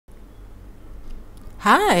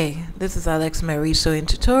Hi, this is Alex Marie Sewing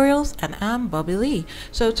Tutorials and I'm Bobby Lee.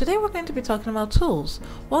 So today we're going to be talking about tools.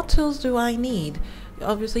 What tools do I need?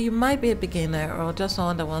 Obviously you might be a beginner or just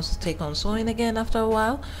someone that wants to take on sewing again after a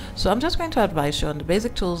while. So I'm just going to advise you on the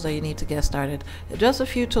basic tools that you need to get started. Just a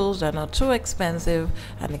few tools that are not too expensive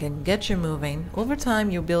and they can get you moving. Over time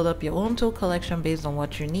you build up your own tool collection based on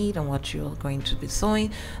what you need and what you're going to be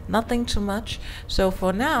sewing. Nothing too much. So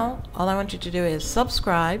for now, all I want you to do is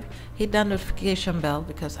subscribe, hit that notification bell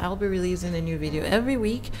because I'll be releasing a new video every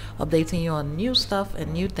week, updating you on new stuff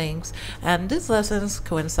and new things. And these lessons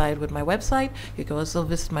coincide with my website. You can also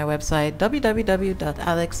visit my website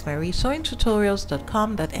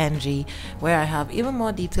www.alexmariesewingtutorials.com.ng, where I have even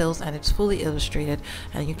more details and it's fully illustrated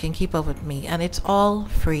and you can keep up with me and it's all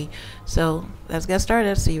free. So let's get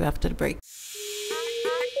started. See you after the break.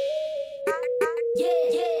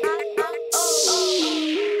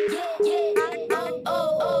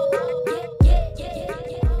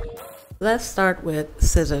 Let's start with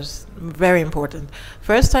scissors. Very important.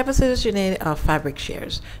 First type of scissors you need are fabric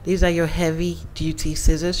shears. These are your heavy duty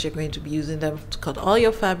scissors. You're going to be using them to cut all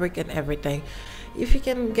your fabric and everything. If you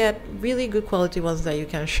can get really good quality ones that you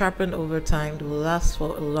can sharpen over time, they will last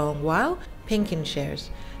for a long while. Pinking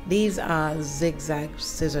shears. These are zigzag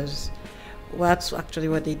scissors. That's actually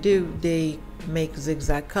what they do. They make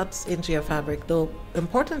zigzag cuts into your fabric. The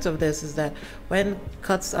importance of this is that when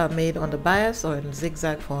cuts are made on the bias or in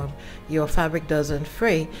zigzag form, your fabric doesn't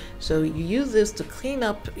fray. So you use this to clean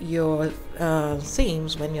up your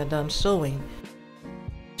seams when you're done sewing.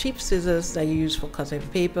 Cheap scissors that you use for cutting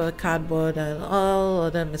paper, cardboard, and all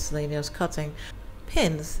other miscellaneous cutting.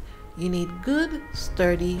 Pins. You need good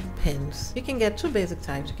sturdy pins. You can get two basic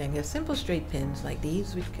types. You can get simple straight pins like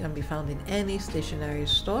these, which can be found in any stationery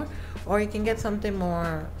store, or you can get something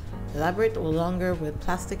more elaborate or longer with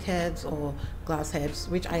plastic heads or glass heads,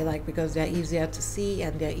 which I like because they're easier to see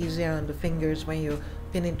and they're easier on the fingers when you're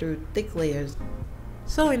pinning through thick layers.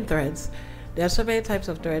 Sewing threads. There are so many types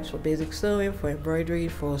of threads for basic sewing, for embroidery,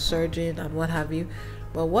 for serging, and what have you,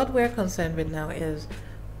 but what we're concerned with now is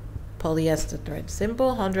polyester thread.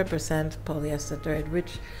 Simple 100% polyester thread,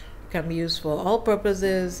 which can be used for all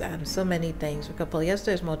purposes and so many things because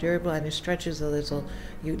polyester is more durable and it stretches a little.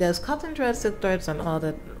 There's cotton threads, silk threads, and all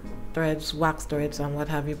the threads, wax threads, and what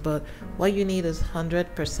have you, but what you need is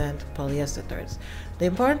 100% polyester threads. The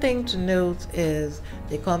important thing to note is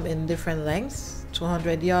they come in different lengths,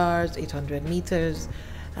 200 yards, 800 meters,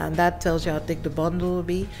 and that tells you how thick the bundle will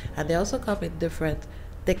be, and they also come in different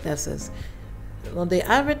thicknesses. Well, the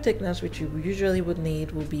average thickness which you usually would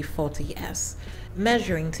need will be 40S.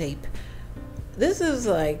 Measuring tape. This is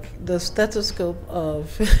like the stethoscope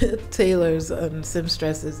of tailors and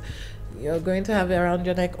seamstresses. You're going to have it around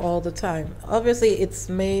your neck all the time. Obviously, its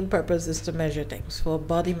main purpose is to measure things for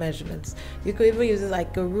body measurements. You could even use it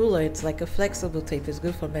like a ruler. It's like a flexible tape. It's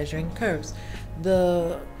good for measuring curves.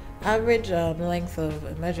 The average length of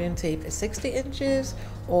a measuring tape is 60 inches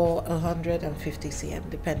or 150 cm,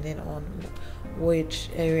 depending on which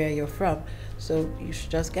area you're from. So you should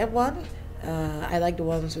just get one. I like the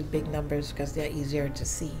ones with big numbers because they're easier to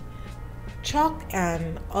see. Chalk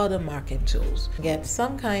and other marking tools. Get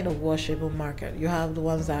some kind of washable marker. You have the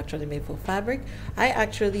ones that are actually made for fabric. I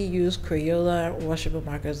actually use Crayola washable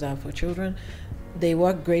markers that are for children. They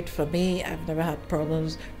work great for me. I've never had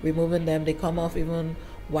problems removing them. They come off even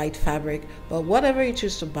white fabric. But whatever you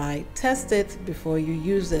choose to buy, test it before you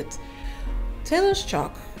use it. Tailor's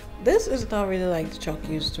chalk. This is not really like the chalk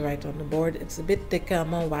used to write on the board. It's a bit thicker,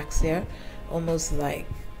 more waxier, almost like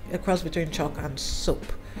a cross between chalk and soap.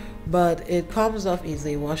 But it comes off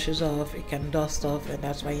easily, washes off, it can dust off, and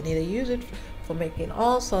that's why you need to use it for making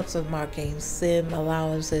all sorts of markings, seam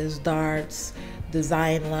allowances, darts,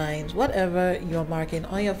 design lines, whatever you're marking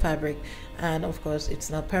on your fabric. And of course,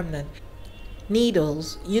 it's not permanent.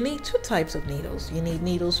 Needles. You need two types of needles. You need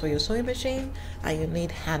needles for your sewing machine and you need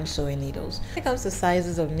hand sewing needles. When it comes to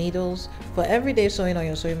sizes of needles, for everyday sewing on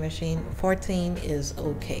your sewing machine, 14 is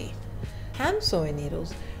okay. Hand sewing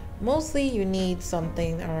needles, mostly you need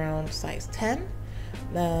something around size 10.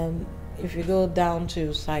 If you go down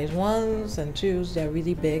to size 1s and 2s, they're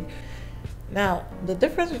really big. Now, the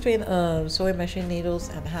difference between sewing machine needles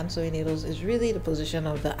and hand sewing needles is really the position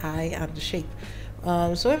of the eye and the shape.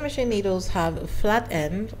 Sewing machine needles have a flat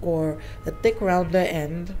end or a thick rounder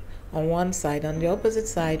end on one side. On the opposite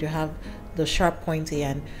side you have the sharp pointy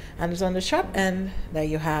end, and it's on the sharp end that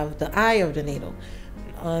you have the eye of the needle.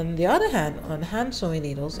 On the other hand, on hand sewing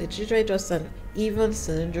needles, it's usually just an even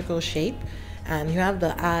cylindrical shape and you have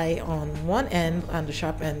the eye on one end and the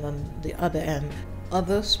sharp end on the other end.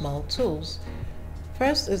 Other small tools.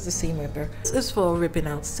 First is the seam ripper. This is for ripping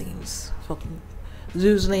out seams, for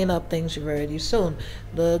loosening up things you've already sewn.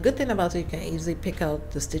 The good thing about it, you can easily pick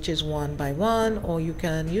out the stitches one by one, or you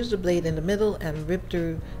can use the blade in the middle and rip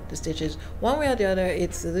through the stitches. One way or the other,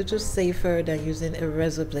 it's a little safer than using a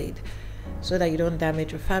razor blade, so that you don't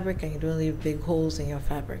damage your fabric and you don't leave big holes in your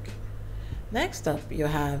fabric. Next up, you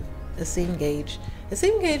have a seam gauge. A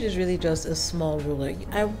seam gauge is really just a small ruler.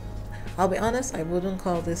 I'll be honest, I wouldn't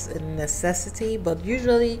call this a necessity, but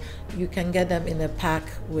usually you can get them in a pack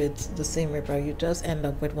with the seam ripper. You just end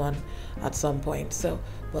up with one at some point.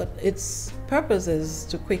 But its purpose is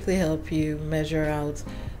to quickly help you measure out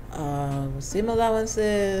seam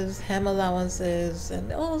allowances, hem allowances,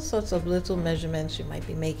 and all sorts of little measurements you might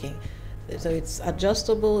be making. So it's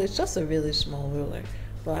adjustable. It's just a really small ruler.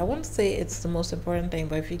 But I won't say it's the most important thing,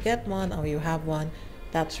 but if you get one or you have one,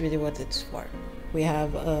 that's really what it's for. We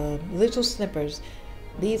have little snippers.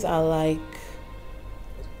 These are like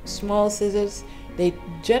small scissors. They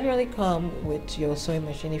generally come with your sewing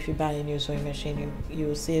machine. If you buy a new sewing machine,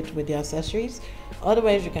 you'll see it with the accessories.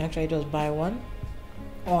 Otherwise, you can actually just buy one.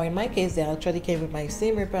 Or in my case, they actually came with my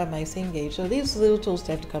seam ripper and my seam gauge. So these little tools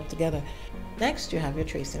tend to come together. Next, you have your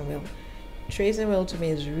tracing wheel. Tracing wheel to me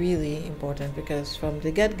is really important because from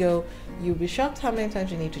the get-go, you'll be shocked how many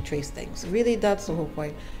times you need to trace things. Really, that's the whole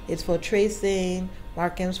point. It's for tracing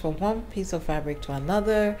markings from one piece of fabric to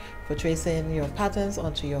another, for tracing your patterns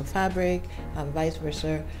onto your fabric, and vice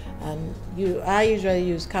versa. And I usually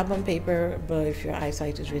use carbon paper, but if your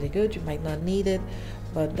eyesight is really good, you might not need it.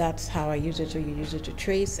 But that's how I use it. So you use it to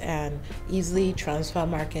trace and easily transfer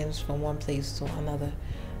markings from one place to another.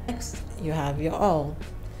 Next, you have your awl.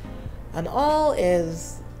 An awl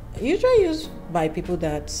is usually used by people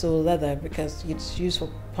that sew leather because it's used for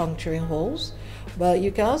puncturing holes, but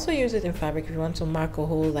you can also use it in fabric if you want to mark a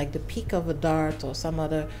hole, like the peak of a dart or some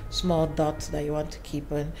other small dot that you want to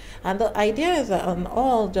keep in. And the idea is that an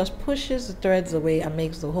awl just pushes the threads away and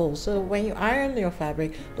makes the hole, so when you iron your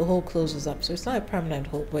fabric, the hole closes up. So it's not a permanent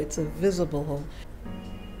hole, but it's a visible hole.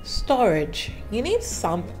 Storage. You need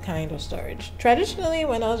some kind of storage. Traditionally,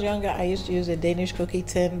 when I was younger, I used to use a Danish cookie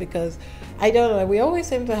tin because I don't know, we always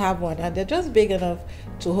seem to have one, and they're just big enough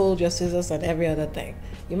to hold your scissors and every other thing.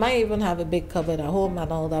 You might even have a big cupboard at home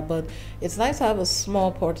and all that, but it's nice to have a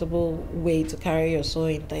small portable way to carry your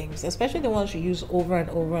sewing things, especially the ones you use over and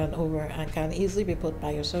over and over and can easily be put by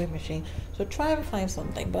your sewing machine. So try and find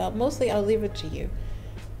something, but mostly I'll leave it to you.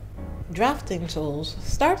 Drafting tools.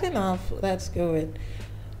 Starting off, let's go with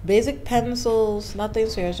basic pencils, nothing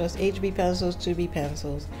serious, just HB pencils, 2B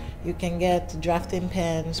pencils. You can get drafting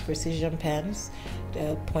pens, precision pens,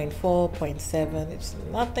 0.4, 0.7. It's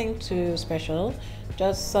nothing too special,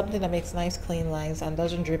 just something that makes nice clean lines and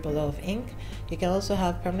doesn't drip a lot of ink. You can also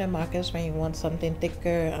have permanent markers when you want something thicker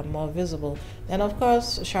and more visible. Then of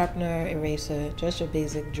course, sharpener, eraser, just your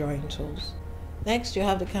basic drawing tools. Next, you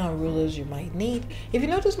have the kind of rulers you might need. If you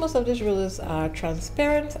notice, most of these rulers are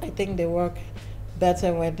transparent. I think they work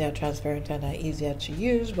better when they're transparent and are easier to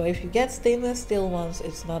use, but if you get stainless steel ones,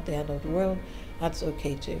 it's not the end of the world. That's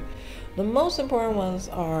okay too. The most important ones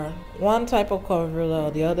are one type of curve ruler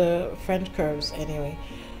or the other, French curves anyway.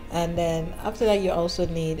 And then after that, you also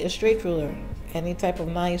need a straight ruler, any type of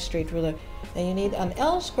nice straight ruler. Then you need an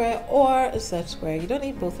L square or a set square. You don't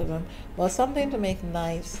need both of them, but something to make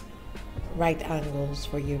nice right angles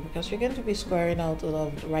for you, because you're going to be squaring out a lot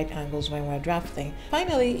of right angles when we're drafting.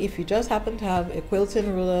 Finally, if you just happen to have a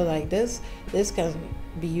quilting ruler like this can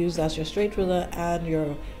be used as your straight ruler and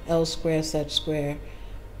your L square set square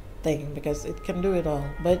thing, because it can do it all,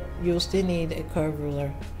 but you'll still need a curve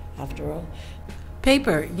ruler after all.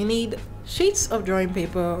 Paper. You need sheets of drawing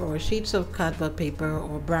paper or sheets of cardboard paper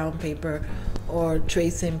or brown paper or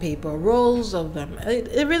tracing paper, rolls of them.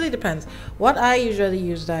 It really depends. What I usually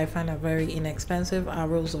use that I find are very inexpensive are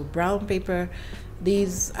rolls of brown paper.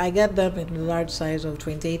 These, I get them in a large size of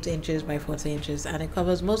 28 inches by 40 inches and it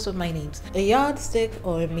covers most of my needs. A yardstick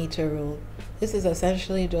or a meter rule. This is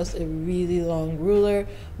essentially just a really long ruler,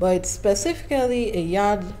 but it's specifically a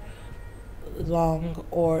yard long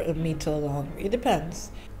or a meter long. It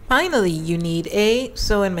depends. Finally, you need a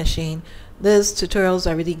sewing machine. These tutorials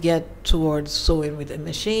already get towards sewing with a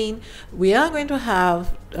machine. We are going to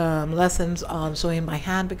have lessons on sewing by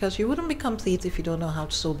hand, because you wouldn't be complete if you don't know how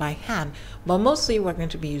to sew by hand, but mostly we're going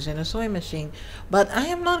to be using a sewing machine. But I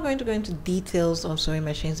am not going to go into details of sewing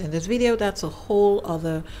machines in this video. That's a whole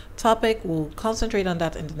other topic. We'll concentrate on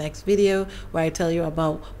that in the next video, where I tell you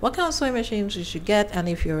about what kind of sewing machines you should get, and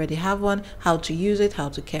if you already have one, how to use it, how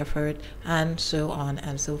to care for it, and so on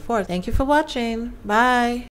and so forth. Thank you for watching. Bye.